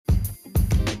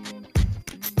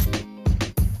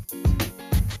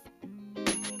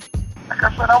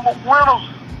said, I'm a winner.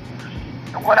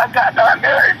 And when I got down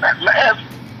there, that last,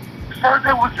 first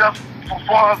it was just for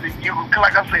fun.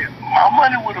 Like I said, my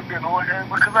money would have been on there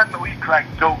because I know he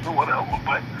cracked jokes or whatever,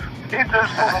 but it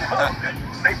just for the love that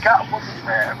they got for me,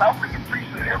 man. I really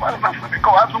appreciate everybody. I'm finna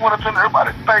go. I just want to tell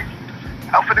everybody thanks.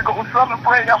 I'm finna go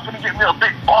celebrate. I'm finna get me a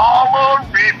big baller,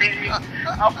 Remy.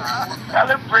 I'm finna go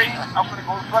celebrate. I'm finna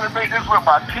go celebrate this with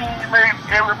my teammates,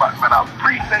 everybody. Man, I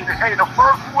appreciate it. Hey, the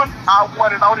first one, I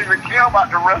won it. I don't even care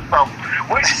about the rest of them.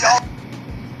 Wait, y'all.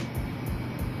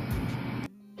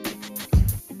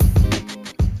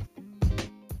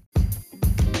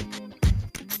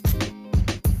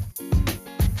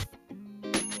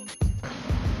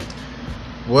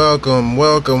 Welcome.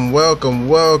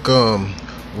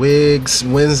 Wigs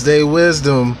Wednesday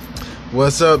Wisdom.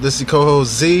 What's up? This is your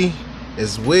co-host Z.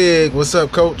 It's Wig. What's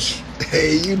up, Coach?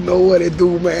 Hey, you know what it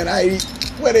do, man.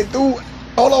 What it do?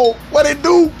 Hold on. What it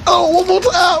do? Oh, one more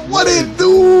time. What it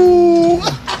do?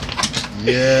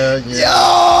 Yeah.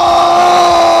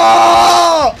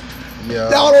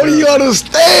 Y'all don't even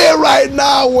understand right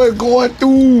now what's going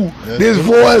through this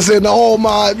voice and all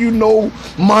my,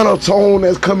 monotone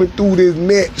that's coming through this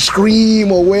net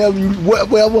scream or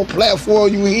whatever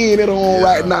platform you hearing it on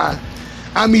right now.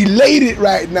 I'm elated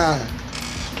right now.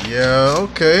 Yeah,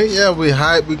 okay. Yeah, we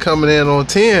hype. We coming in on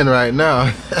 10 right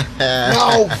now.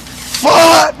 No,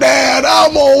 fuck that.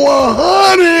 I'm on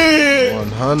 100.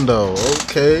 100.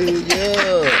 Okay,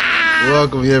 yeah.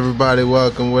 Welcome, everybody.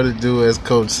 Welcome. What it do, as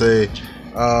Coach say.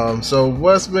 So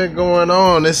what's been going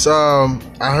on? It's I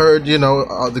heard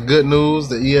the good news,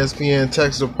 the ESPN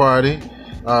Texture party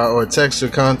or texture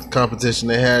competition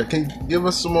they had. Can you give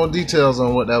us some more details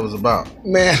on what that was about?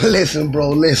 Man, listen,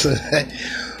 bro.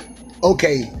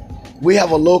 Okay, we have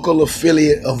a local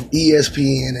affiliate of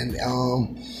ESPN, and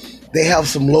they have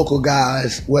some local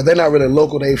guys. Well, they're not really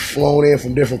local. They've flown in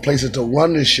from different places to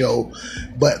run the show,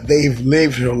 but they've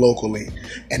lived here locally.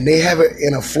 And they have it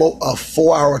in a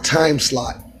 4-hour time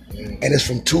slot. And it's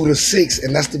from 2 to 6,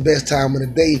 and that's the best time of the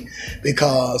day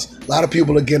because a lot of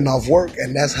people are getting off work,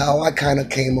 and that's how I kind of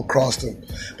came across them.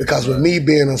 Because with me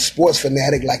being a sports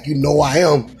fanatic like I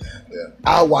am,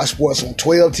 I watch sports on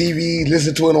 12 TV,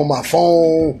 listen to it on my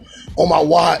phone, on my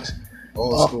watch.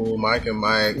 Old school, Mike and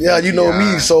Mike. Yeah, you know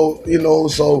me, so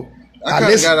I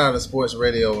kind of got out of sports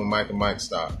radio when Mike and Mike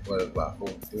stopped. What, about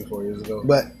 3-4 years ago?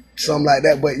 But something like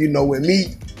that. But with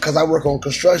me, because I work on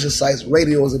construction sites,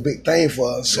 radio is a big thing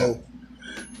for us. So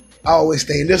I always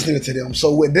stay listening to them.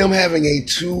 So with them having a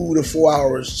 2 to 4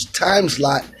 hours time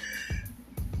slot,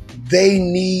 they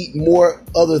need more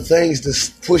other things to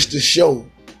push the show.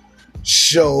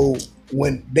 So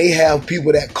when they have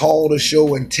people that call the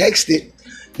show and text it,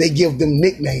 they give them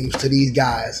nicknames to these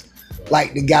guys.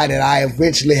 Like the guy that I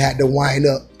eventually had to wind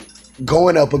up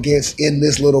going up against in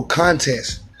this little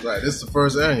contest. Right, this is the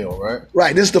first annual, right?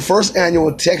 Right, this is the first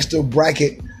annual texture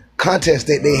bracket contest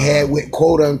that they had with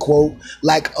quote-unquote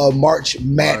like a March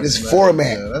Madness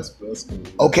format. Yeah, that's cool.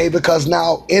 Okay, because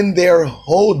now in their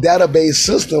whole database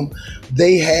system,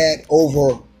 they had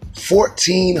over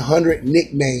 1,400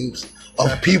 nicknames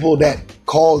of people that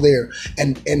call there.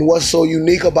 And what's so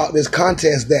unique about this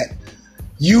contest that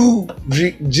you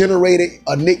generated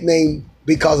a nickname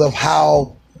because of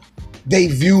how they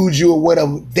viewed you or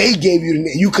whatever. They gave you the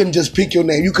name. You couldn't just pick your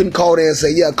name. You couldn't call there and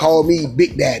say, call me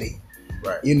Big Daddy.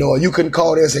 Right. You couldn't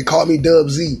call there and say, call me Dub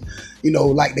Z.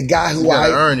 Like the guy who you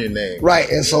gotta earn your name. Right.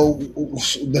 And so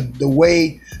the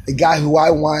way the guy who I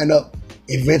wind up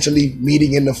eventually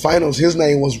meeting in the finals, his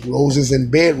name was Roses and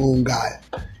Bedroom Guy.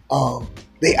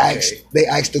 They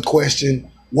asked the question,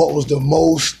 what was the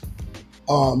most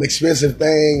expensive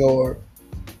thing or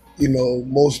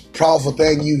most powerful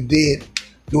thing you did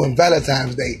during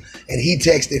Valentine's Day? And he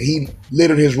texted, he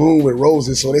littered his room with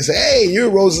roses. So they said, hey, you're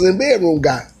Roses and Bedroom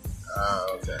Guy.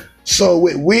 Okay. So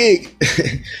with Wig,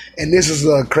 and this is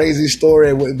a crazy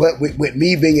story, but with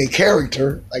me being a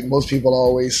character, like most people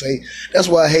always say, that's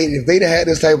why I hate it. If they'd had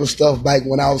this type of stuff back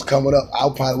when I was coming up, I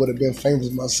probably would have been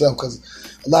famous myself, because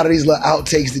a lot of these little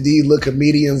outtakes that these little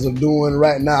comedians are doing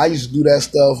right now, I used to do that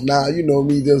stuff. Now,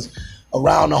 me just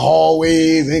around the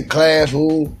hallways, in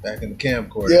classrooms. Back in the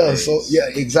camcorder. Yeah,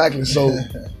 days. Exactly. So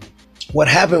what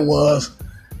happened was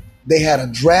they had a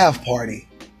draft party.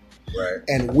 Right.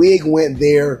 And Wig went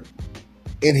there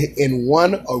in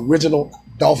one original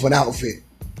Dolphin outfit.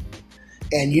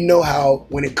 And you know how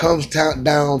when it comes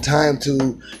down time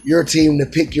to your team to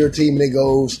pick your team, and it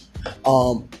goes,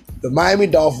 the Miami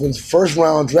Dolphins first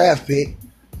round draft pick,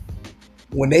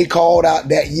 when they called out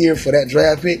that year for that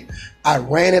draft pick, I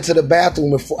ran into the bathroom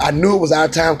before I knew it was our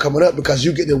time coming up because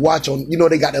you get to watch on,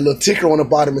 they got that little ticker on the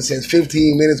bottom that says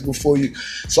 15 minutes before you.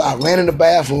 So I ran in the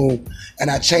bathroom and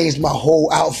I changed my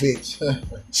whole outfit.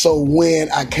 So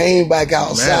when I came back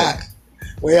outside,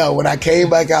 when I came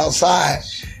back outside,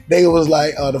 they was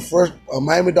like the first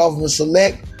Miami Dolphins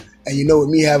select. And with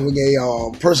me having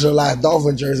a personalized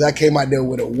Dolphin jersey, I came out there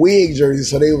with a wig jersey.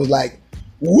 So they was like,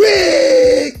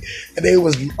 wig! And they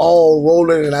was all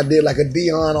rolling, and I did like a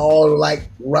Dion all like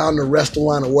around the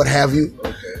restaurant or what have you.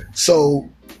 Okay. So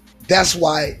that's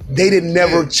why they didn't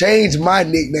never change my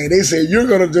nickname. They said, you're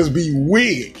going to just be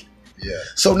Wig. Yeah.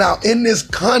 So now in this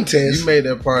contest, you made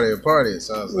that party a party, it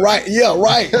sounds like. Right, yeah,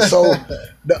 right. So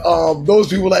those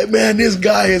people like, man, this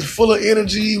guy is full of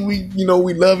energy. We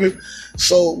love him.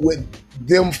 So with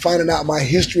them finding out my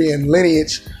history and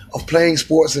lineage of playing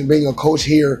sports and being a coach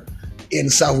here in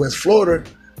Southwest Florida,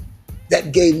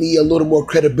 that gave me a little more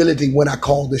credibility when I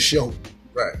called the show.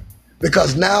 Right.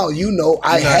 Because now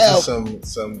I have some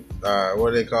what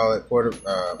do they call it?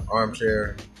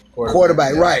 Armchair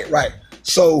quarterback. Yeah. Right.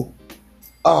 So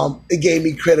it gave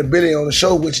me credibility on the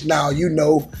show, which now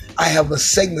I have a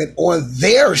segment on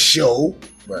their show,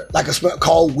 right, like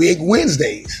called Wig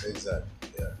Wednesdays. Exactly.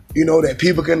 That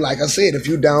people can, like I said, if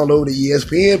you download the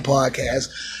ESPN podcast,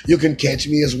 you can catch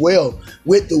me as well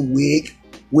with the Wig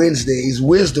Wednesdays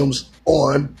Wisdoms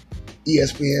on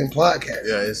ESPN podcast.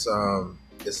 Yeah,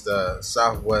 it's the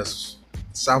Southwest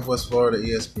Florida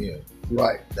ESPN.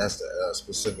 Right. That's the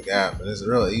specific app, and it's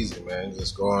real easy, man. You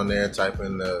just go on there, type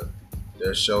in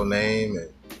their show name, and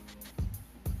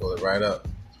pull it right up.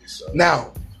 So.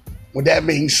 Now, with that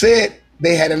being said,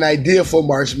 they had an idea for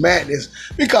March Madness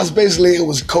because basically it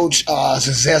was Coach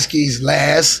Krzyzewski's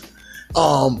last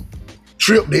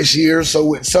trip this year. So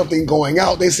with something going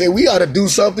out, they said we ought to do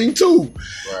something too.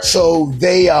 Right. So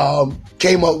they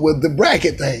came up with the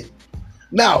bracket thing.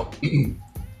 Now,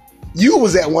 you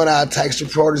was at one of our Texture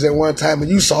parties at one time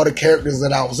and you saw the characters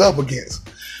that I was up against.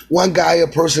 One guy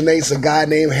impersonates a guy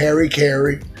named Harry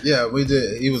Carey. Yeah, we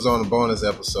did. He was on a bonus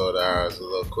episode of ours, a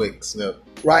little quick snip.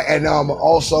 Right, and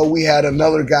also we had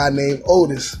another guy named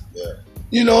Otis.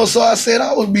 Yeah. So I said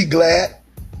I would be glad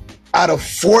out of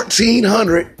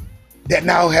 1,400 that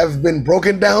now have been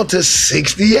broken down to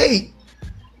 68.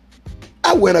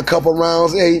 I went a couple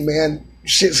rounds, hey man,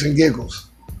 shits and giggles.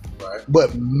 Right.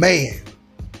 But man,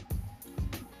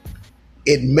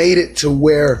 it made it to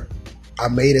where I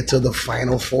made it to the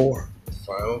Final Four.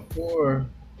 Final Four.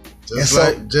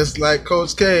 Just like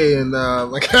Coach K and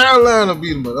Carolina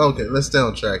beat him. Okay, let's stay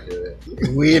on track here.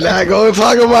 We're not going to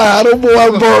talk about how the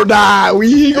boy Bird died.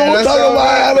 We ain't going to talk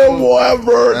about how the boy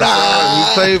Bird died.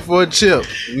 We played for a chip.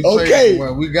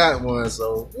 We got one,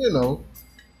 so,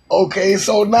 Okay,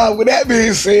 so now with that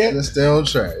being said, let's stay on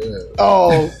track. Yeah.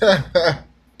 Oh,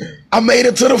 I made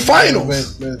it to the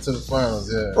finals. Made it to the finals,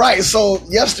 yeah. Right, so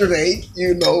yesterday,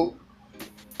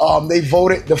 they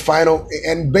voted the final,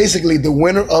 and basically the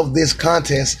winner of this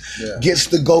contest gets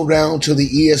to go down to the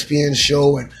ESPN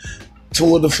show and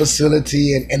tour the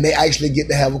facility, and they actually get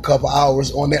to have a couple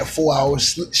hours on that 4-hour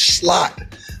slot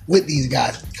with these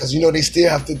guys. Because, they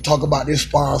still have to talk about their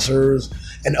sponsors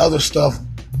and other stuff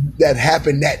that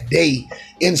happened that day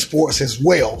in sports as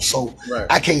well. So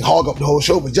I can't hog up the whole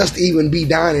show, but just to even be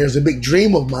down there is a big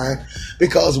dream of mine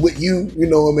because with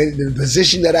the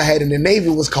position that I had in the Navy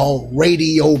was called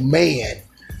Radio Man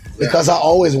because I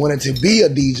always wanted to be a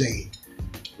DJ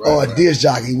or a disc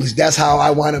jockey, which that's how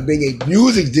I wound up being a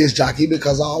music disc jockey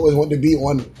because I always wanted to be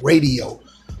on radio.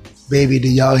 Baby, do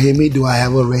y'all hear me? Do I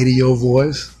have a radio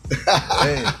voice?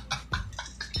 Hey,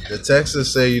 the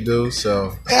Texans say you do,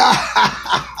 so...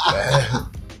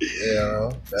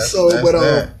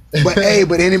 But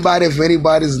anybody, if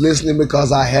anybody's listening,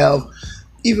 because I have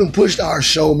even pushed our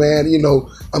show, man,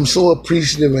 I'm so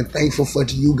appreciative and thankful for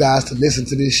you guys to listen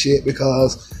to this shit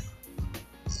because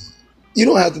you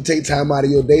don't have to take time out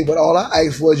of your day, but all I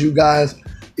ask for you guys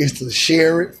is to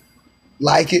share it,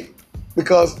 like it,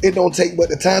 because it don't take but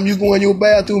the time you go in your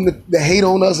bathroom to hate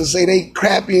on us and say they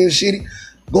crappy and shitty,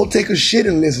 go take a shit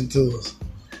and listen to us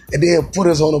and then put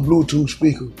us on a Bluetooth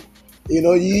speaker.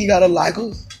 You ain't got to like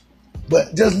us,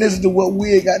 but just listen to what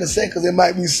we got to say because it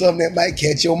might be something that might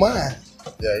catch your mind.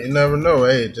 Yeah, you never know.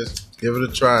 Hey, just give it a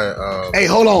try. Hey,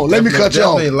 hold on. Let me cut you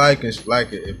off. Definitely like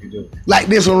it if you do. Like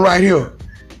this one right here.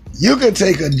 You can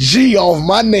take a G off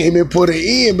my name and put it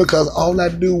in because all I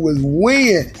do was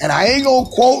win. And I ain't going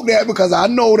to quote that because I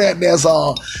know that there's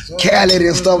Khaled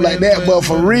and stuff like that, but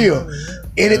for real,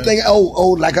 anything,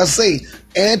 like I say,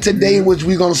 and today, which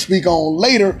we're going to speak on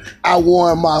later, I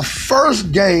won my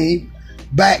first game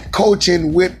back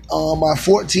coaching with my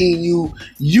 14U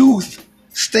youth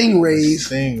Stingrays.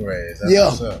 Stingrays. That's Yeah,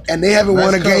 what's up. and they haven't Nice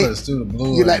won a game. colors too, the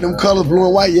blue. You like them colors, blue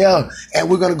and white? Yeah. And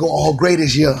we're gonna go all gray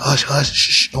this year. Hush, hush,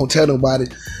 shh, don't tell nobody.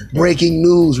 Breaking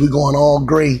news: we're going all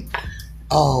gray.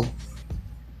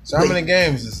 So how many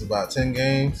games? It's about 10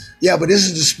 games. Yeah, but this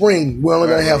is the spring. We're only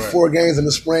gonna have 4 games in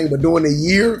the spring, but during the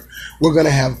year, we're gonna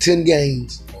have 10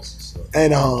 games.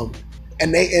 And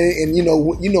you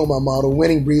know my motto: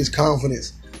 winning breeds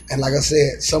confidence. And like I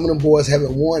said, some of them boys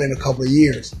haven't won in a couple of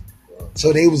years.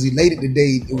 So they was elated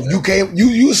today.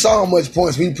 You saw how much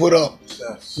points we put up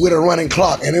with a running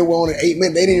clock, and it were only 8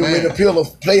 minutes. They didn't even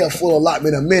play a full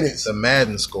allotment of minutes. It's a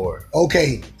Madden score.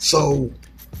 Okay, so,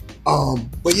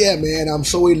 but yeah, man, I'm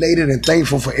so elated and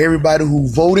thankful for everybody who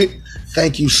voted.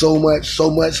 Thank you so much,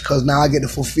 because now I get to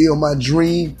fulfill my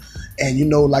dream. And you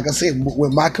know, like I said,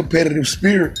 with my competitive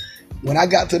spirit, when I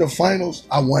got to the finals,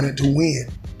 I wanted to win,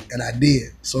 and I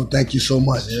did. So thank you so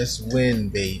much. Just win,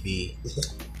 baby.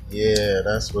 Yeah,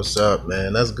 that's what's up,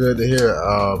 man. That's good to hear.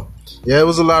 Yeah, it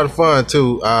was a lot of fun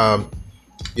too.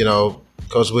 You know,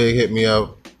 Coach Wig hit me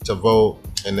up to vote,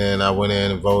 and then I went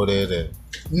in and voted. And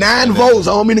 9 votes.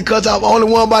 I don't mean to cut off. Only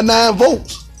won by 9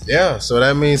 votes. Yeah, so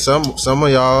that means some of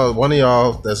y'all, one of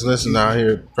y'all that's listening out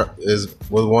here was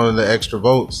one of the extra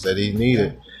votes that he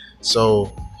needed.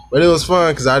 So, but it was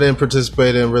fun because I didn't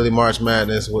participate in really March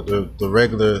Madness with the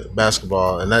regular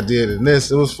basketball, and I did in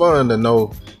this. It was fun to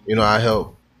know, you know, I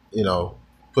helped, you know,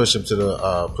 push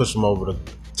them over the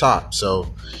top.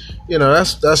 So, you know,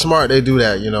 that's smart. They do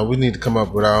that. You know, we need to come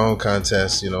up with our own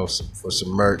contest, you know, for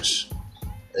some merch,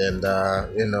 and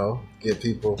you know, get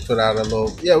people put out a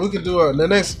little. Yeah, we could do the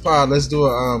next pod. Let's do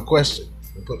a question.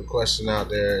 We put the question out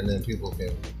there, and then people can.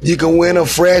 You can win a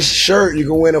fresh shirt. You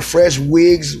can win a fresh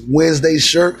Wigs Wednesday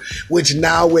shirt, which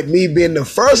now with me being the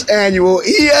first annual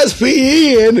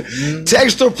ESPN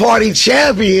Texter Party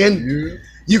champion.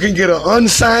 You can get an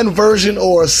unsigned version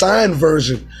or a signed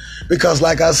version, because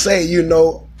like I say, you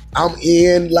know, I'm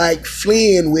in like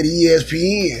Flynn with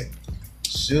ESPN.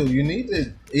 Shoot, you need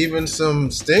to even some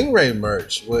Stingray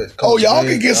merch with. Coach y'all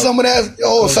Wig, can get some of that.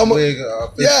 Oh, some Wig,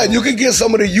 yeah, you can get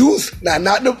some of the youth. Now,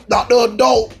 not the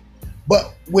adult,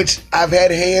 but which I've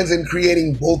had hands in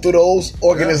creating both of those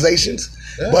organizations.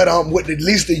 Yeah. But with at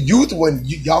least the youth one,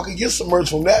 y'all can get some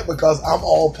merch from that, because I'm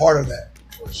all part of that.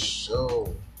 For sure.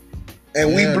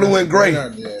 And we blue and gray.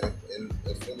 And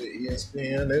for the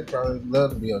ESPN, they'd probably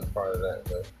love to be a part of that.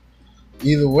 But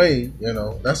either way, you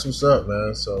know, that's what's up,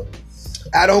 man. So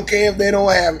I don't care if they don't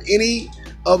have any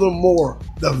other more.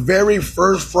 The very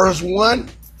first one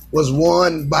was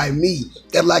won by me.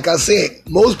 And like I said,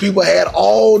 most people had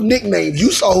all nicknames.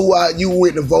 You saw who you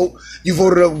went to vote. You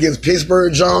voted up against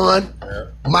Pittsburgh John,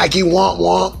 Mikey Womp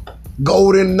Womp,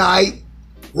 Golden Knight,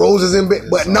 Roses and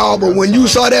but when you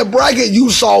saw that bracket, you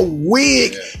saw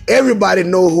Wig. Everybody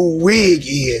know who Wig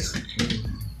is.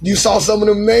 You saw some of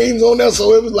them names on there,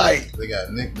 so it was like they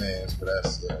got nicknames, but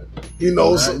that's you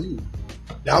know. So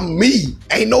I'm me.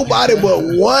 Ain't nobody but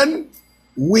one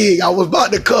Wig. I was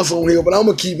about to cuss on here, but I'm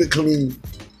gonna keep it clean.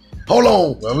 Hold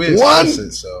on, well, one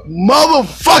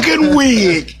motherfucking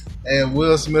Wig. And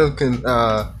Will Smith can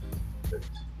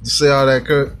say all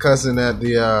that cussing at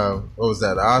the what was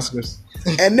that, the Oscars?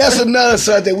 And that's another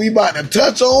subject we about to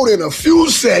touch on in a few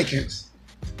seconds.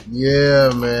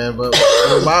 Yeah, man. But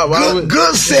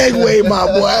good segue, my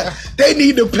boy. They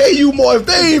need to pay you more. If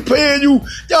they ain't paying you,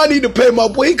 y'all need to pay my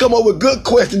boy. He come up with good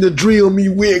questions to drill me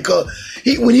with. Cause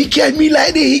when he catch me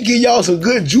like that, he give y'all some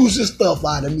good juicy stuff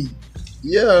out of me.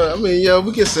 Yeah, I mean, yeah,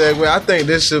 we can segue. I think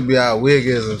this should be our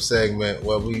Wigism segment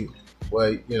where we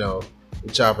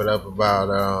chop it up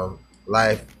about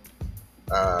life.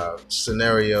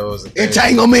 Scenarios and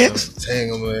entanglements,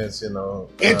 you know,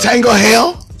 entangle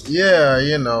hell. Yeah,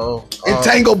 you know,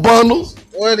 entangle bundles.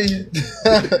 What do you?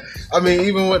 I mean,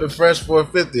 even with the Fresh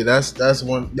 450, that's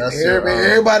one. That's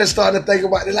everybody starting to think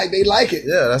about it like they like it.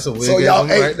 Yeah, that's a weird. So y'all,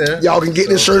 right there. Y'all can get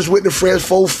the shirts with the Fresh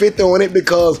 450 on it,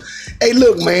 because, hey,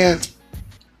 look, man,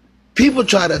 people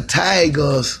try to tag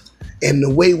us in the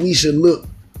way we should look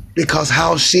because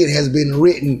how shit has been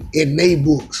written in they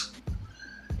books.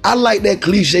 I like that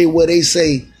cliche where they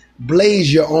say,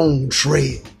 blaze your own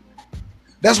trail.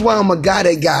 That's why I'm a guy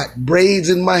that got braids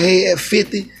in my hair at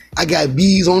 50. I got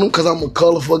bees on them because I'm a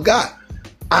colorful guy.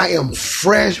 I am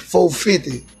fresh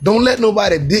 450. Don't let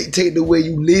nobody dictate the way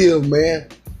you live, man.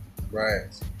 Right.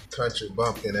 Country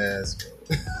bumpkin ass.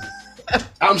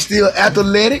 I'm still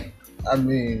athletic. I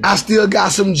mean, I still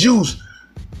got some juice.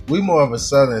 We more of a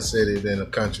southern city than a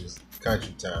country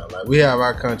town. Like, we have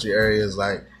our country areas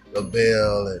like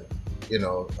LaBelle and, you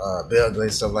know,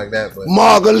 Belgrade, stuff like that. But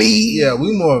Margulies. Yeah,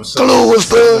 we more of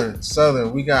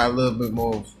southern. We got a little bit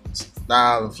more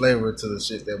style and flavor to the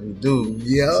shit that we do.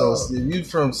 Yeah. So if you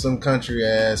from some country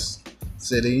ass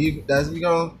city, you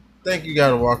gonna think you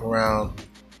gotta walk around,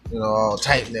 all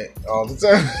tight neck all the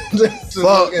time.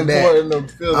 Fuck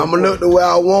that. I'ma look the way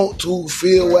I want to,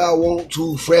 feel where I want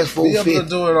to, fresh for be able fit. to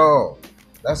do it all.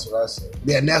 That's what I say.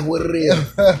 Yeah, and that's what it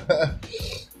is.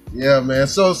 Yeah, man.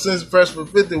 So since Fresh for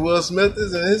 50, Will Smith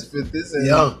is in his 50s. And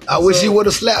I wish he would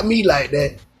have slapped me like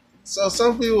that. So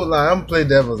some people I'm gonna play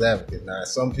devil's advocate now.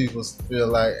 Some people feel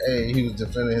like, hey, he was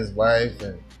defending his wife,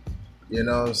 and you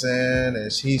know what I'm saying,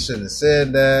 and he shouldn't have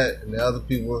said that. And the other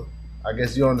people, I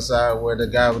guess you're on the side where the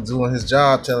guy was doing his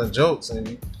job, telling jokes,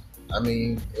 and I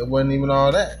mean, it wasn't even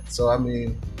all that. So I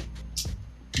mean,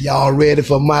 y'all ready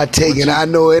for my take? And I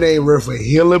know it ain't worth a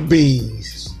hill of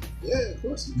beans. Yeah, of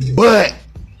course. But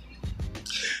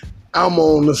I'm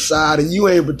on the side, and you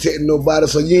ain't protecting nobody,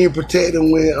 so you ain't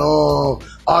protecting when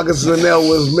August Linnell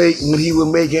when he was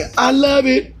making "I Love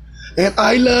It" and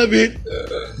 "I Love It."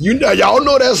 Y'all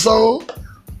know that song,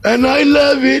 and "I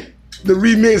Love It." The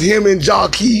remix, him and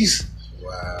Jacquees.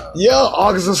 Wow. Yeah,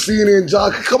 August Alsina and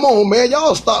Jacquees. Come on, man,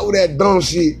 y'all start with that dumb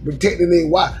shit, protecting their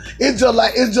wife. It's just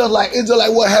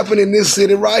like what happened in this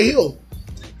city right here.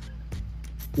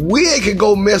 We could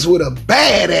go mess with a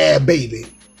bad ass baby.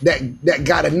 That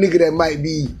got a nigga that might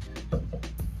be,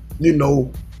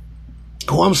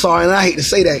 I'm sorry, and I hate to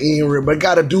say that, Ian, but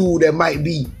got a dude that might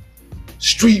be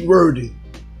street worthy,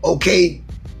 okay?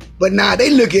 But now they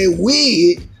look at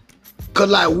Wig, cause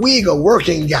like Wig a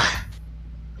working guy.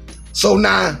 So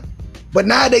now, but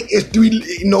now now it's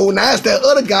that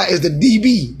other guy is the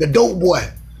DB, the dope boy,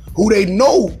 who they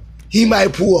know he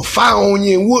might pull a fire on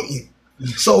you and whoop you.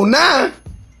 So now,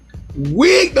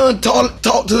 Wig done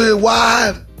talk to his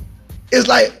wife. It's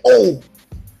like, oh,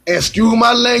 excuse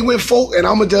my language, folk, and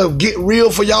I'ma just get real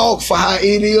for y'all for how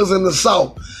it is in the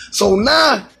South. So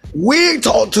now, Wig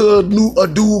talk to a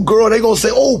dude girl, they gonna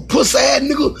say, oh, pussy ass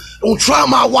nigga, don't try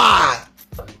my wife.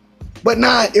 But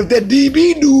now, if that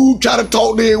DB dude try to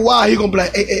talk to his wife, he gonna be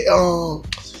like,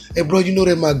 hey, bro, you know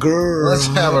that my girl. Let's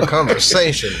have a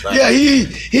conversation. Right? Yeah,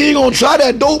 he ain't gonna try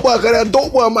that dope boy, cause that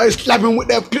dope boy might slap him with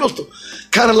that pistol.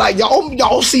 Kind of like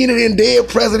y'all seen it in Dead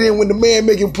President when the man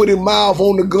make him put his mouth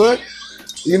on the gun.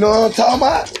 You know what I'm talking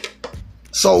about?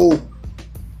 So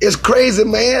it's crazy,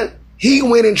 man. He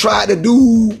went and tried to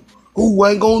do who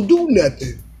wasn't gonna do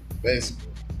nothing. Basically.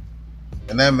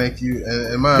 And that make you,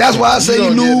 in my that's opinion, why I say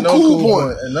you lose cool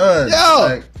point. None.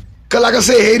 Yeah. Cause like I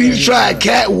said, Hades tried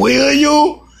Cat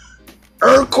Williams,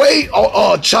 Earthquake,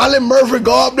 or Charlie Murphy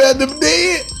go up there to the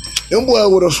dead. Them boys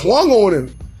would have swung on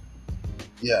him.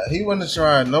 Yeah, he wouldn't have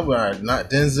tried nobody,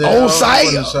 not Denzel. On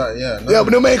site? Yeah,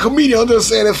 but them ain't comedians. I'm just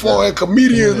saying as far as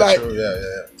comedians, like, true.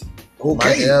 Yeah.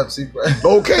 Okay. Epps,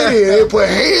 okay, they put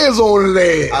hands on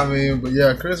his ass. I mean, but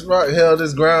yeah, Chris Rock held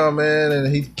his ground, man,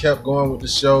 and he kept going with the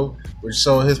show, which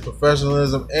showed his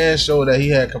professionalism and showed that he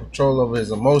had control over his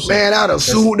emotions. Man, I'd have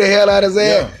sued the hell out of his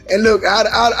ass. Yeah. And look, I'd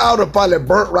have probably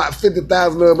burnt Rock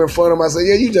 50,000 of them in front of him. I said,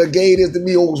 yeah, you just gave this to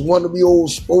me, old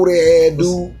sporty ass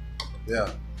dude. Yeah.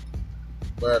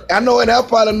 But I know, and I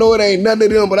probably know it ain't nothing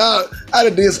to them, but out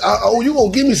of this, you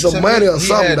gonna give me some money or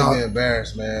something, dog? Be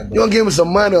embarrassed, man. You gonna give me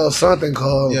some money or something,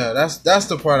 cause yeah, that's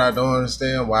the part I don't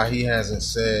understand why he hasn't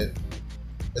said.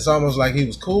 It's almost like he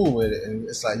was cool with it, and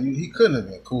it's like he couldn't have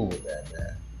been cool with that,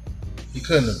 man. He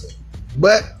couldn't have been.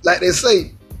 But like they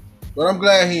say, but I'm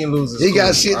glad he didn't lose his He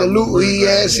got shit to lose. He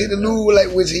had shit to lose, like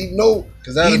which he know.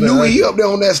 He knew ugly. He up there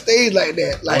on that stage like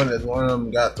that. Like one of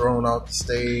them got thrown off the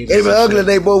stage. It'd been ugly.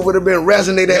 They both would have been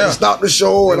wrestling. They'd have to stop the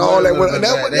show and all that.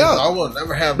 I would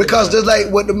never have because just like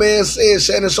what the man said,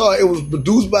 Shannon Sharp, it was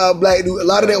produced by a black dude. A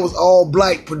lot of that was all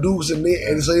black producing it,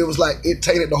 and so it was like it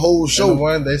tainted the whole show. And the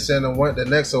one they said the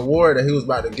next award that he was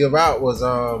about to give out was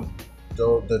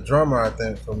the drummer, I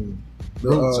think, from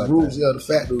Roots, the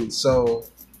fat dude. So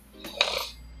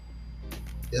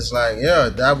it's like, yeah,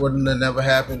 that wouldn't have never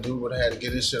happened. Dude would have had to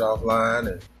get his shit offline,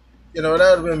 and that would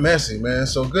have been messy, man.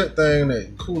 So good thing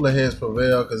that cooler heads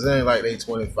prevail, because it ain't like they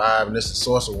 25 and this is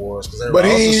Source Awards. But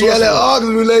he ain't yelling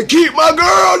arguing like, keep my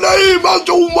girl name out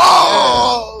your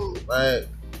mouth. Right.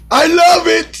 I love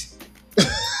it.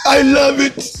 I love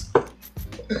it.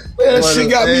 Man, that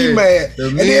shit got me mad.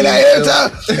 And then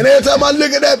every time I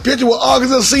look at that picture with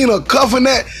August Alsina cuffing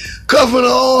her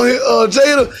on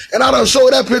Jada, and I done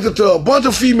showed that picture to a bunch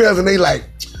of females, and they like,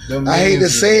 I hate to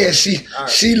say it,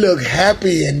 she look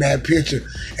happy in that picture,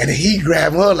 and he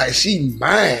grabbed her like she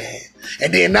mine.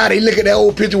 And then now they look at that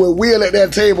old picture with Will at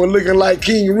that table looking like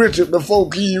King Richard before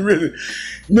King Richard.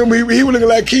 Remember, he was looking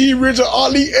like King Richard,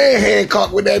 Ali, and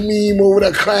Hancock with that meme over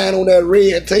there crying on that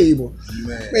red table.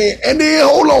 Man. And then,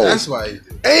 hold on. That's why he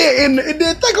did. And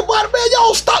then think about it, man.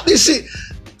 Y'all stop this shit.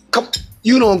 Come,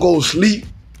 you don't go sleep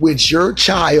with your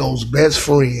child's best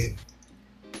friend,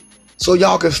 so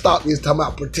y'all can stop this talking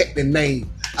about protecting name.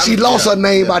 She lost her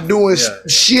name by doing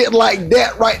shit like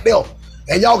that right there.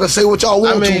 And y'all can say what y'all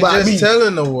want to about me. Just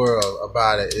telling the world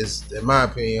about it is, in my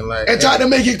opinion, like... And trying to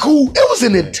make it cool. It was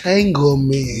an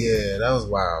entanglement. Yeah, that was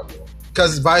wild, bro.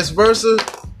 Because vice versa,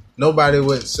 nobody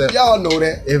would accept... Y'all know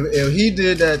that. If he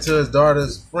did that to his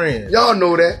daughter's friend... Y'all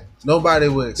know that. Nobody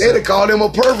would accept... They'd have called him a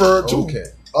pervert, too. Okay.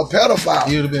 A pedophile.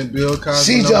 He would have been Bill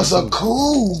Cosby. She just a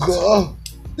cougar.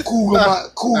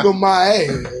 Cougar my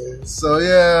ass. So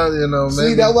yeah, you know, maybe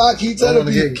see, that's why I keep telling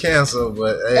people get canceled,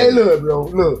 but hey, look, bro,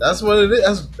 look. That's what it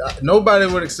is. Nobody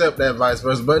would accept that, vice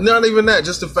versa. But not even that.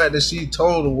 Just the fact that she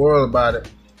told the world about it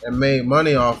and made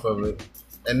money off of it,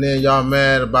 and then y'all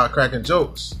mad about cracking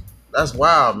jokes. That's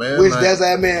wild, man. Which that's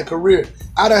that man's career.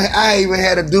 I even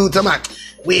had a dude talking about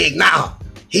wig now.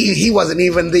 He wasn't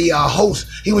even the host.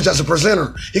 He was just a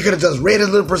presenter. He could have just read his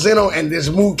little presenter and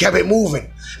just kept it moving.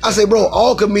 I say, bro,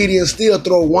 all comedians still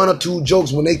throw one or two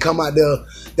jokes when they come out there.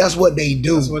 That's what they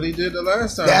do. That's what he did the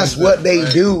last time. That's what they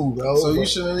do, bro. So you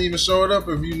shouldn't even show it up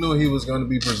if you knew he was going to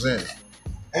be presented.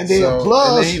 And then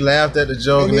plus... And then he laughed at the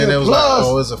joke, and then it was like,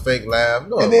 oh, it's a fake laugh.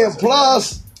 No, and then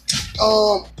plus,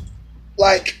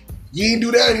 like, you didn't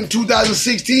do that in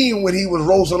 2016 when he was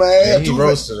roasting her ass. Yeah, he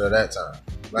roasted her that time.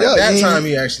 Like that time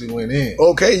he actually went in.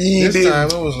 Okay, this time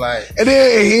it was like... And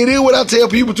then what I tell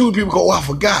people too, people go, oh, I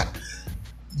forgot.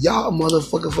 Y'all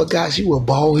motherfucker forgot she was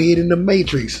bald head in the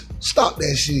Matrix. Stop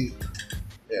that shit.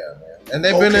 Yeah, man.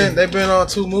 And they've been on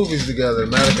 2 movies together.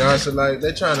 Madagascar, like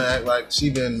they're trying to act like she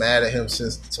been mad at him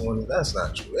since the 20s. That's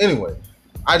not true. Anyway,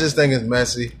 I just think it's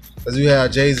messy because you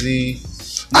have Jay-Z.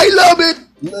 I love it.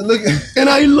 And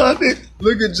I love it.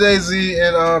 Look at Jay-Z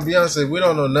and Beyonce. We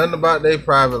don't know nothing about their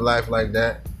private life like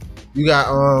that. You got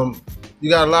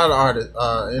a lot of artists,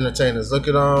 entertainers. Look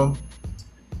at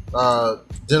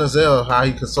Denzel, how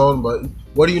he consoled him. But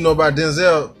what do you know about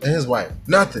Denzel and his wife?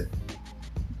 Nothing.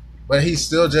 But he's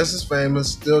still just as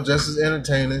famous, still just as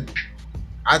entertaining.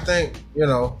 I think, you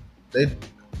know, they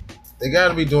got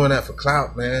to be doing that for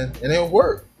clout, man. And it'll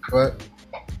work. But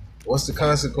what's the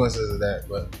consequences of that?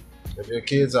 But if your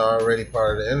kids are already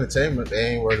part of the entertainment,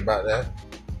 they ain't worried about that.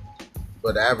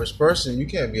 But the average person, you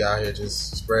can't be out here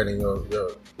just spreading your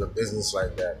business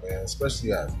like that, man. Especially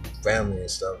your family and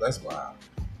stuff. That's wild.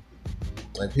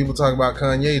 Like, people talk about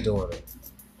Kanye doing it.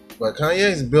 But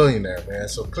Kanye's a billionaire, man.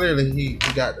 So clearly he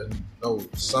got to know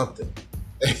something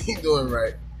that he doing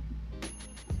right.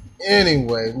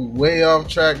 Anyway, we way off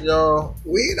track, y'all.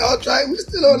 We ain't off track. We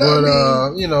still on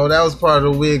that. But, you know, that was part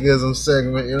of the Wigism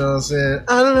segment. You know what I'm saying?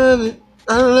 I love it.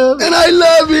 I love it. And I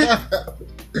love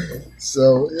it.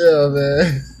 So, yeah,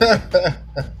 man.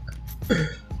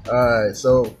 All right.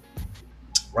 So,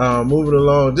 moving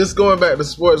along. Just going back to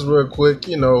sports real quick.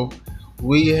 You know,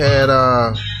 we got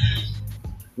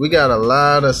a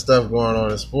lot of stuff going on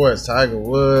in sports. Tiger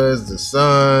Woods, the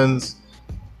Suns.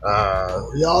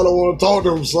 Y'all don't want to talk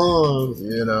to them Suns.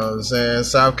 You know what I'm saying?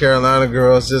 South Carolina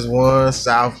girls just won.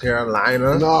 South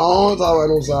Carolina. No, I don't talk about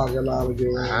no South Carolina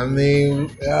girls. I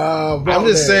mean, I'm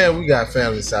just saying we got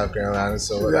family in South Carolina,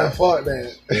 so fuck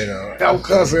that. You know, I'm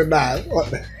cussing that. Fuck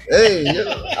that. Hey, you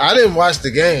know, I didn't watch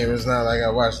the game. It's not like I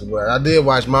watched it, but I did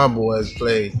watch my boys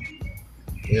play.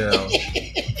 You know,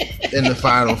 in the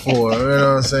Final Four. You know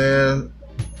what I'm saying?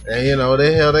 And you know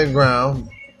they held their ground.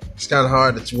 It's kind of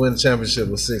hard to win a championship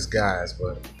with 6 guys,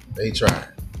 but they tried.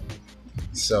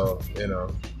 So, you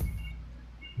know.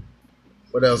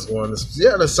 What else going on?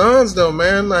 Yeah, the Suns, though,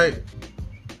 man. Like,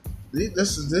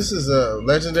 this is a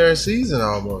legendary season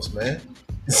almost, man.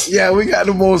 Yeah, we got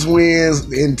the most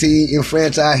wins in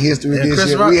franchise history this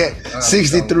year. We had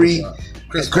 63.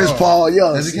 Chris Paul,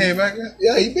 yeah. Has he came back yet?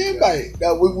 Yeah, he been back.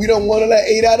 We don't want to let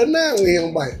 8 out of 9 with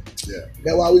him back. Yeah.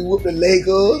 That's why we whooped the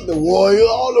Lakers, the Warriors,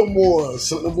 all the boys.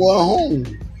 Took the boy home.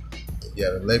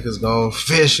 Yeah, the Lakers going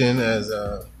fishing as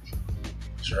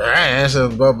trash,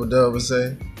 as Bubba Dub would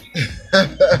say.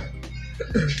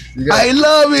 I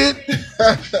love it.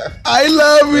 I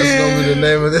love it. That's going to be the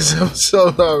name of this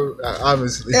episode,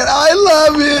 obviously. And I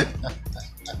love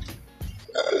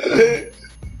it.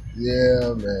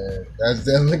 Yeah, man. That's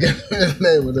definitely going to be the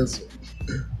name of this one.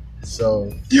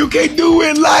 So you can do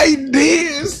it like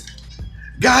this.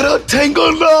 Gotta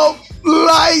tangle up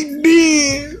like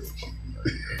this.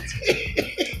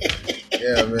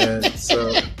 Yeah, man.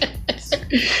 So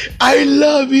I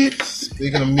love it.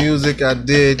 Speaking of music, I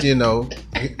did, you know,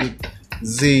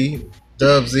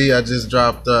 Dub Z. I just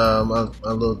dropped a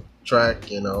little track.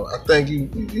 You know, I think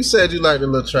you said you liked the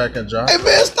little track I dropped. Hey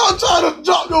man, stop trying to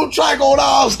drop no track on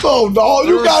our stuff, dog.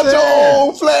 You got your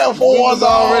own platform. We was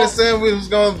already saying we was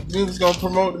gonna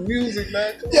promote the music,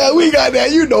 man. Yeah, we got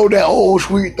that. You know that old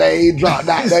sweet thing dropped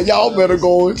out there. Y'all better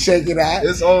go and check it out.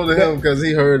 It's old to him because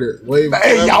he heard it way before.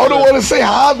 Hey, y'all don't want to say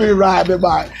how I been riding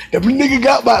about. The nigga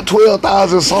got about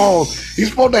 12,000 songs. He's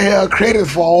supposed to have credit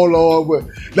for all of them,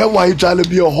 but that's why he trying to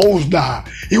be a host now.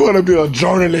 He want to be a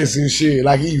journalist and shit,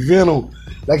 like he Venom,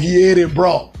 like he Eddie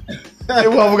Brock. That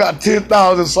motherfucker got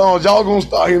 10,000 songs. Y'all gonna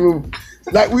start him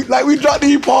like we dropped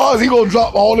these parts. He gonna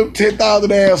drop all them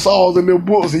 10,000 ass songs in them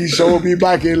books. He showed me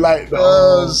back in like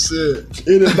shit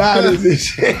in the 90s and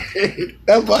shit.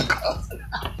 That's my cousin.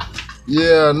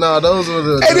 Yeah, no, those were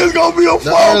the. And it's gonna be a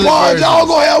fun part. Y'all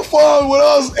gonna have fun with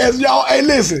us as y'all. Hey,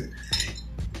 listen,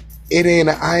 it ain't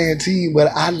an INT, but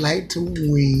I like to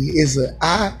win. It's an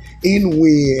I in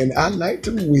win, and I like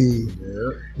to win.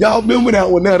 Yeah. Y'all remember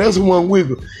that one now? That's one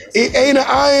wiggle. It ain't an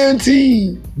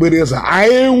INT, but it's an I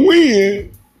in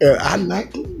win, and I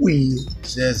like to win.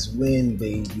 Just win,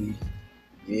 baby.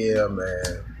 Yeah,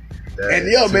 man.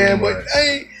 And yeah, man, but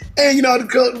ain't you know,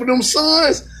 because with them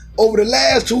Sons. Over the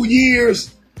last 2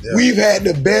 years, we've had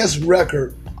the best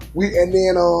record. Over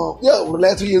the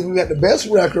last 2 years, we've had the best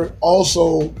record.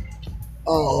 Also,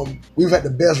 we've had the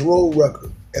best road record.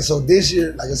 And so this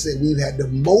year, like I said, we've had the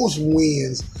most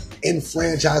wins in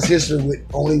franchise history with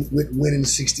winning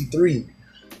 63.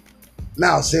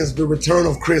 Now, since the return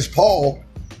of Chris Paul,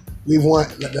 we've won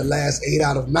the last 8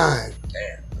 out of 9.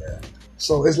 Damn, yeah.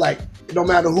 So it's like, it don't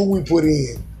matter who we put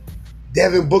in.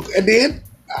 Devin Booker, and then,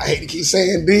 I hate to keep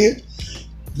saying then,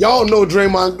 y'all know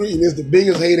Draymond Green is the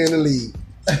biggest hater in the league.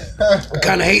 I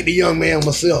kind of hate the young man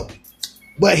myself.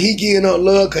 But he getting up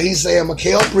love because he's saying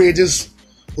Mikal Bridges,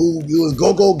 who was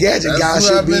go gadget guy,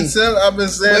 should I've been saying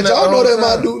but y'all know that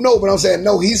my dude. No, but I'm saying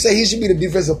no. He said he should be the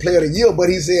defensive player of the year, but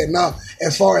he said no.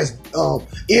 As far as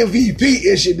MVP,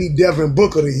 it should be Devin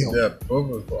Booker to him. Yeah,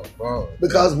 Booker's wrong.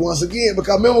 Because once again,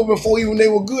 remember before even they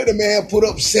were good, the man put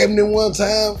up 71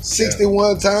 times,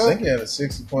 61 times. I think he had a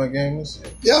 60-point game this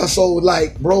year. Yeah, so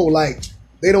like, bro, like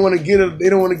they don't want to get a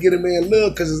man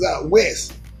love because it's out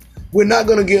west. We're not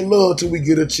gonna get love till we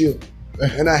get a chip,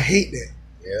 and I hate that.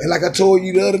 Yeah. And like I told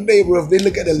you the other day, bro, if they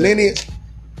look at the lineage,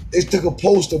 they took a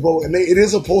poster, bro, and it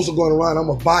is a poster going around. I'm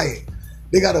gonna buy it.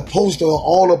 They got a poster of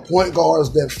all the point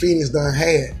guards that Phoenix done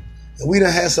had, and we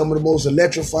done had some of the most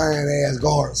electrifying ass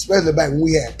guards, especially back when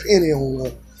we had Penny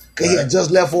on. Cause he had just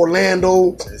left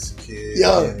Orlando. That's a kid.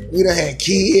 Yeah, we done had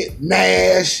Kidd,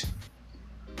 Nash,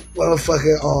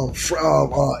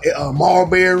 motherfucking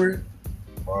Marbury.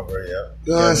 Marbury, yeah.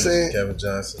 You know what I'm saying? Kevin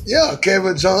Johnson. Yeah,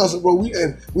 Kevin Johnson, bro. We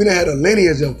done had a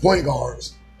lineage of point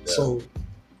guards. Yeah. So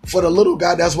for the little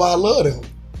guy, that's why I love him.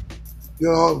 You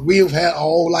know, we've had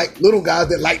all like little guys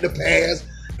that like to pass,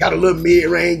 got a little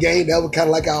mid-range game. That was kind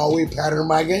of like I always pattern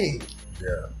my game.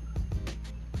 Yeah.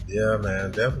 Yeah,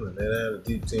 man, definitely. They had a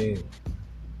deep team.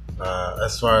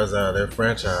 As far as their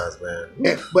franchise, man.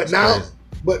 But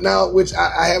now, which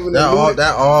I haven't.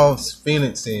 That all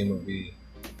Phoenix team would be.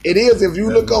 It is. If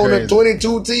you look on the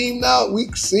 22 team now,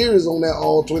 we serious on that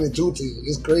all 22 team.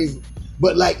 It's crazy.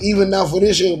 But like even now for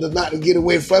this year, not to get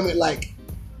away from it, like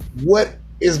what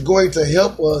is going to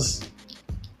help us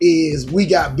is we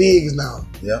got bigs now.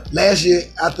 Yeah. Last year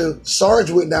after Sarge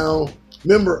went down,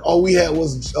 remember all we had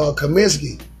was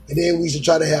Kaminsky, and then we should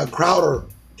try to have Crowder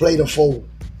play the 4,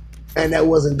 and that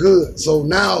wasn't good. So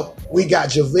now we got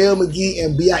JaVale McGee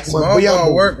and Biak. Small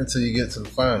ball work until you get to the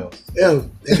finals. Yeah,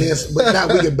 but now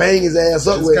we can bang his ass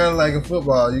up. It's kind of like in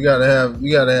football. You gotta have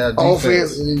defense.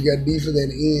 Offense, and then you got defense at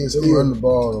the end. So you run the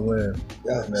ball to win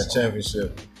in that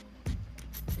championship.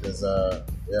 Because I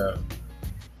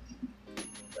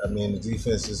mean the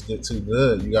defense just get too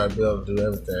good. You gotta be able to do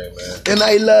everything, man. And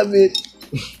I love it.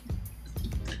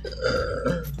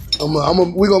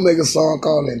 We're gonna make a song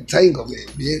called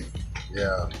Entanglement, bitch.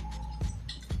 Yeah.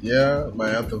 Yeah,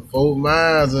 might have to fold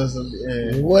mines or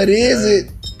something. What is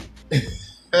it?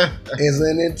 It's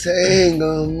an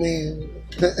entanglement.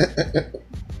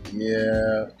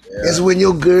 Yeah. It's when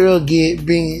your girl get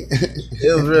bent.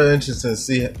 It was real interesting to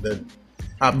see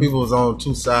how people was on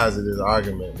two sides of this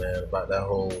argument, man, about that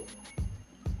whole,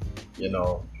 and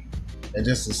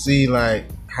just to see like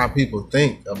how people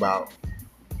think about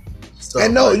stuff.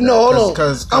 And hold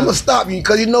on. I'm gonna stop you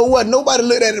because you know what? Nobody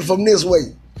looked at it from this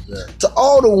way. Yeah. To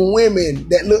all the women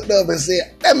that looked up and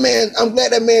said, that man, I'm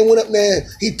glad that man went up there,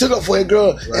 he took up for a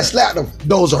girl and slapped him.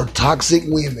 Those are toxic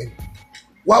women.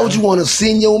 Why would you want to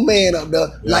send your man up there?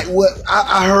 Yeah. Like what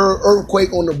I heard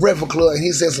Earthquake on the Breakfast Club, and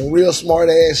he said some real smart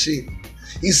ass shit.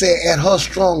 He said at her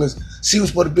strongest, She was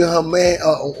supposed to be her man,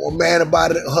 a man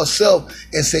about it herself,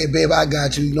 and say, "Babe, I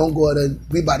got you. You don't go there.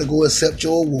 We about to go accept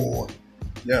your award."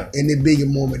 Yeah. In the bigger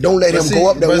moment, don't let him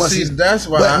go up there once. That's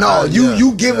why. But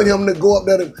you giving him to go up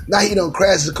there. Now he done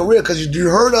crashed his career because you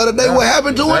heard the other day what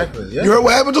happened to him. Yeah. You heard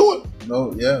what happened to him?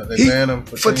 No, yeah, they banned him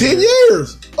for 10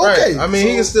 years. Okay, right. I mean,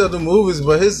 he can still do movies,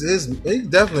 but he's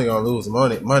definitely gonna lose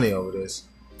money over this.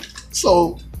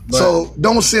 So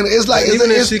don't send it. It's like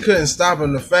even if she couldn't stop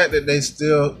him, the fact that they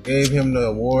still gave him the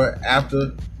award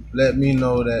after let me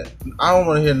know that I don't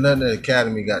want to hear nothing that the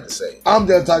Academy got to say. I'm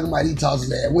just talking about he tosses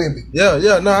at women.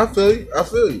 Yeah, no, I feel you.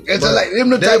 It's just like them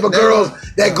the type of girls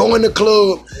that go in the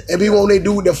club and be when they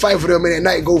do the fight for them and at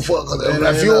night go fuck them.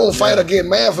 If you don't fight or get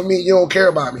mad for me, you don't care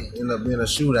about me. End up being a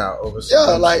shootout over.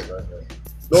 Yeah, like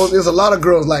there's a lot of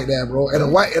girls like that, bro. And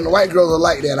the white girls are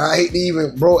like that. I hate to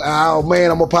even, bro. Oh man,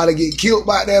 I'm gonna probably get killed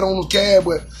by that on the cab,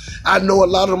 but I know a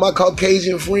lot of my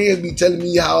Caucasian friends be telling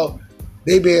me how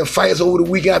they been in fights over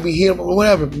the weekend. I be hearing,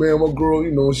 whatever, man. My girl,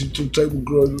 you know, she two type of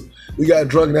girl. We got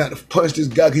drunk and I had to punch this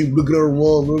guy. Keep looking at her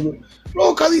wrong,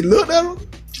 bro. Cause he looked at her.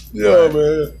 Yeah,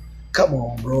 man. Come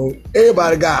on, bro.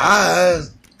 Everybody got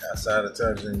eyes. Outside of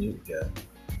touching you, yeah.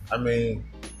 I mean,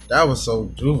 that was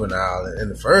so juvenile in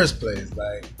the first place,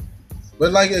 but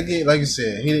again, like you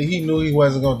said, he knew he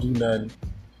wasn't gonna do nothing.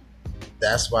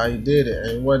 That's why he did it,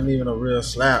 and it wasn't even a real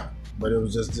slap, but it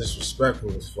was just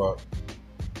disrespectful as fuck.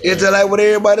 It's just like what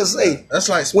everybody say. That's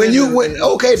like when you went.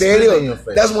 Okay, there it is.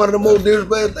 That's one of the most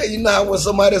disrespectful things. You know how when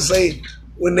somebody say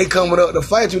when they coming up to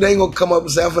fight you, they ain't gonna come up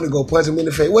and say I'm finna go punch him in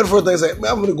the face. What the first thing they say?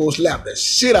 Man, I'm finna go slap the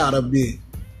shit out of him.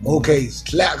 Okay,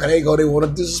 slap. Cause they want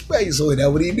to disrespect you, so that's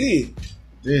what he did.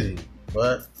 Did he?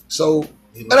 But so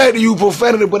that ain't to use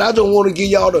profanity, but I just want to give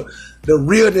y'all the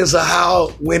realness of how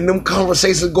when them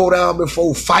conversations go down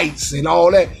before fights and all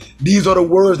that, these are the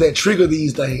words that trigger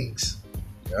these things.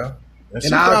 Yeah. And she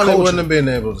probably wouldn't have been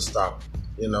able to stop him.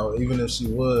 You know, even if she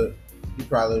would, he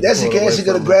probably would. Yes, she can. She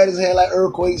could have grabbed his hand like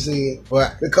Earthquake said.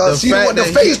 But because she the one to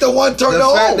face the one turned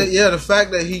on. The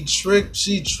fact that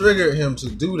she triggered him to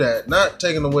do that, not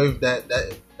taking away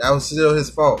that was still his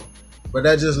fault. But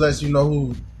that just lets you know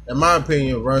who, in my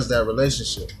opinion, runs that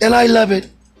relationship. And I love it.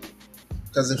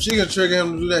 Because if she can trigger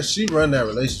him to do that, she run that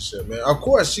relationship, man. Of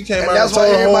course, she came out and told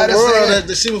the whole world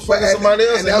that she was fucking somebody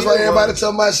else. And that's why everybody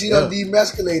tell me she done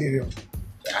demasculated him.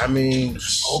 I mean,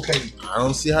 okay. I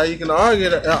don't see how you can argue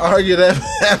that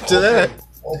after that.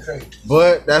 Okay.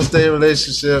 But that's their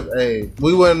relationship. Hey,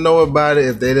 we wouldn't know about it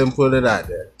if they didn't put it out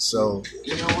there. So,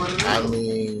 I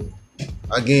mean,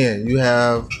 again, you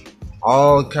have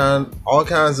all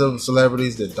kinds of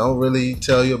celebrities that don't really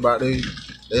tell you about their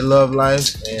love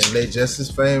life, and they just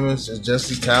as famous, just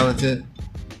as talented.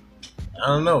 I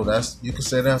don't know. You could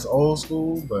say that's old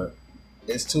school, but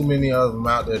it's too many of them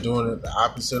out there doing it the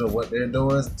opposite of what they're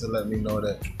doing to let me know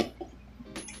that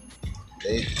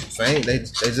they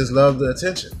just love the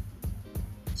attention.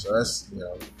 So that's,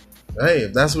 hey,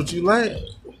 if that's what you like,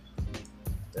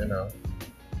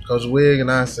 Coach Wig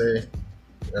and I say,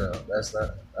 that's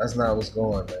not what's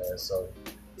going, man. So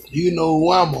you know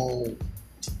who I'm on.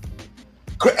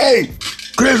 Hey,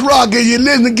 Chris Rock, if you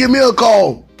listen, give me a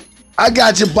call. I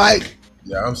got your bike.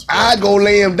 Yeah, I go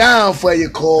lay him down for you,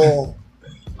 Cole.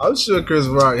 I'm sure Chris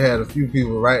Rock had a few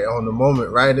people right on the moment,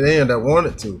 right at the end that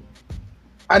wanted to.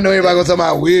 I know everybody gonna talk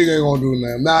about Wig ain't gonna do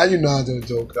nothing. Nah, you know I'm just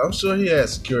joking. I'm sure he had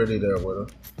security there with him.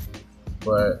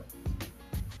 But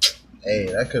hey,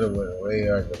 that could have went way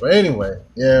earlier. But anyway,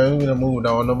 yeah, we done moved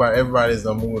on. Everybody's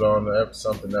done moved on to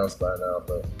something else by now.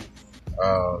 But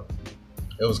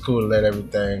it was cool to let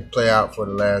everything play out for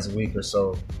the last week or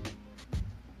so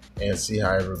and see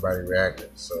how everybody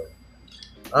reacted. So,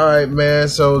 all right, man.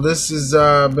 So this has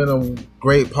been a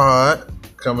great pod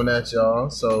coming at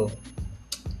y'all. So,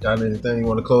 got anything you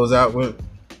want to close out with?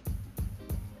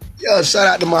 Yeah, shout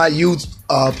out to my youth,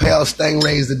 Pale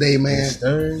Stingrays today, man.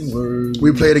 Stingrays.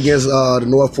 We played against the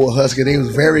North Fort Huskies. They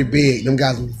was very big. Them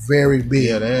guys were very big.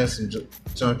 Yeah, they had some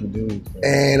chunky dudes,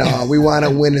 man. And we wound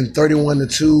up winning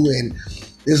 31-2, and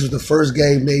this was the first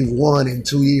game they've won in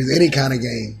 2 years, any kind of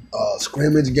game.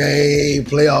 Scrimmage game,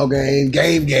 playoff game,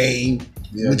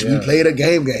 which we played a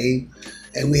game,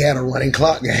 and we had a running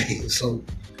clock game. So,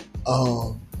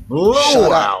 shout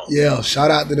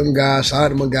out to them guys. Shout out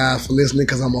to my guys for listening,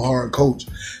 because I'm a hard coach.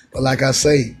 But like I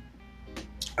say,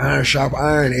 iron sharp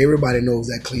iron, everybody knows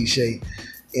that cliche.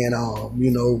 And,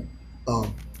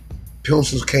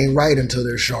 pencils can't write until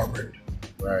they're sharpened.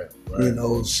 Right.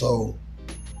 So...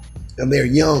 And they're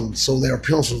young, so they're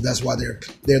pencils. That's why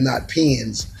they're not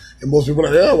pens. And most people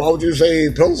are like, yeah, why would you say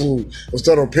pencil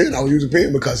instead of pen? I would use a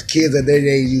pen because kids at their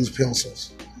age use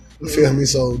pencils. You feel me?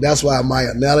 So that's why my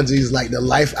analogy is like the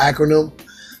life acronym.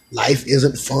 Life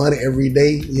isn't fun every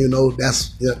day. You know,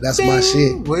 that's my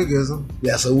shit. Wigism.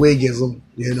 That's a wigism,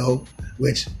 you know,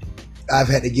 which I've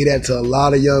had to get at to a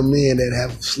lot of young men that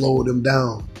have slowed them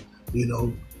down, you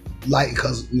know, like,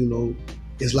 because, you know,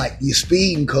 it's like you're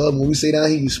speeding, cuz when we say down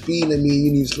here, you're speeding, I mean,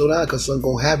 you need to slow down because something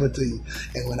going to happen to you.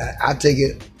 And when I take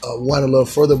it one a little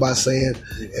further by saying,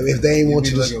 if they ain't want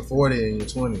you to looking 40 in your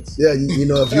 20s. Yeah, you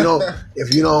know, if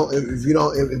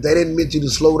they didn't admit you to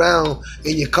slow down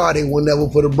in your car, they will never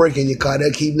put a brake in your car.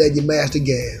 They'll keep letting you mash the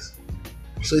gas.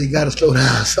 So you got to slow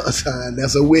down sometimes.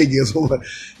 That's a wigism.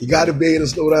 You got to be able to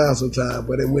slow down sometimes.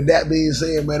 But with that being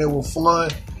said, man, it was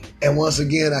fun. And once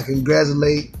again, I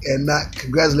congratulate, and not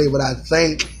congratulate, but I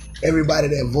thank everybody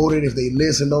that voted, if they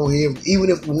listened on here. Even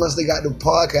if once they got the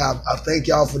podcast, I thank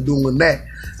y'all for doing that.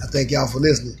 I thank y'all for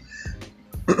listening.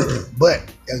 But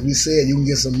as we said, you can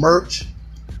get some merch.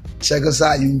 Check us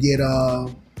out. You can get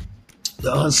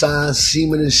the unsigned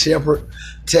Seaman and Shepherd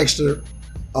Texter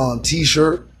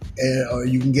t-shirt, and or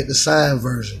you can get the signed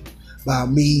version by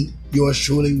me, yours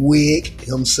truly, Wig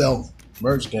himself.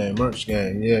 Merch game.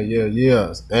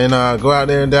 Yeah. And go out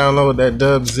there and download that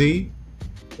Dub Z.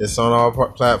 It's on all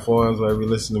platforms wherever you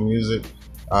listen to music.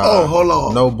 Hold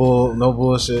on. No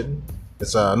bullshit.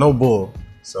 It's no bull.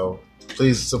 So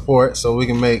please support so we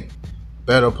can make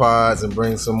better pods and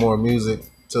bring some more music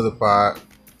to the pod.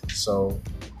 So,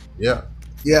 yeah.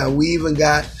 Yeah, we even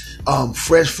got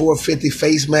Fresh 450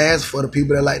 face masks for the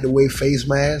people that like to wear face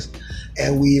masks.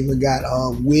 And we even got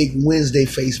Wig Wednesday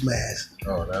face masks.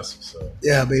 Oh, that's what's up.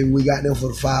 Yeah, baby, we got them for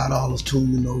the $5 too,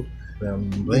 you know. You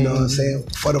know what I'm saying?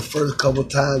 For the first couple of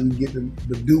times, you get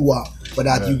the doo-wop. But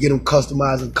after you get them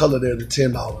customized and colored, they're the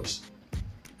 $10.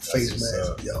 Face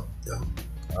mask. Yeah.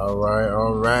 All right.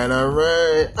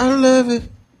 I love it.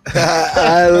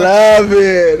 I love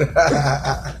it.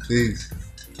 Peace.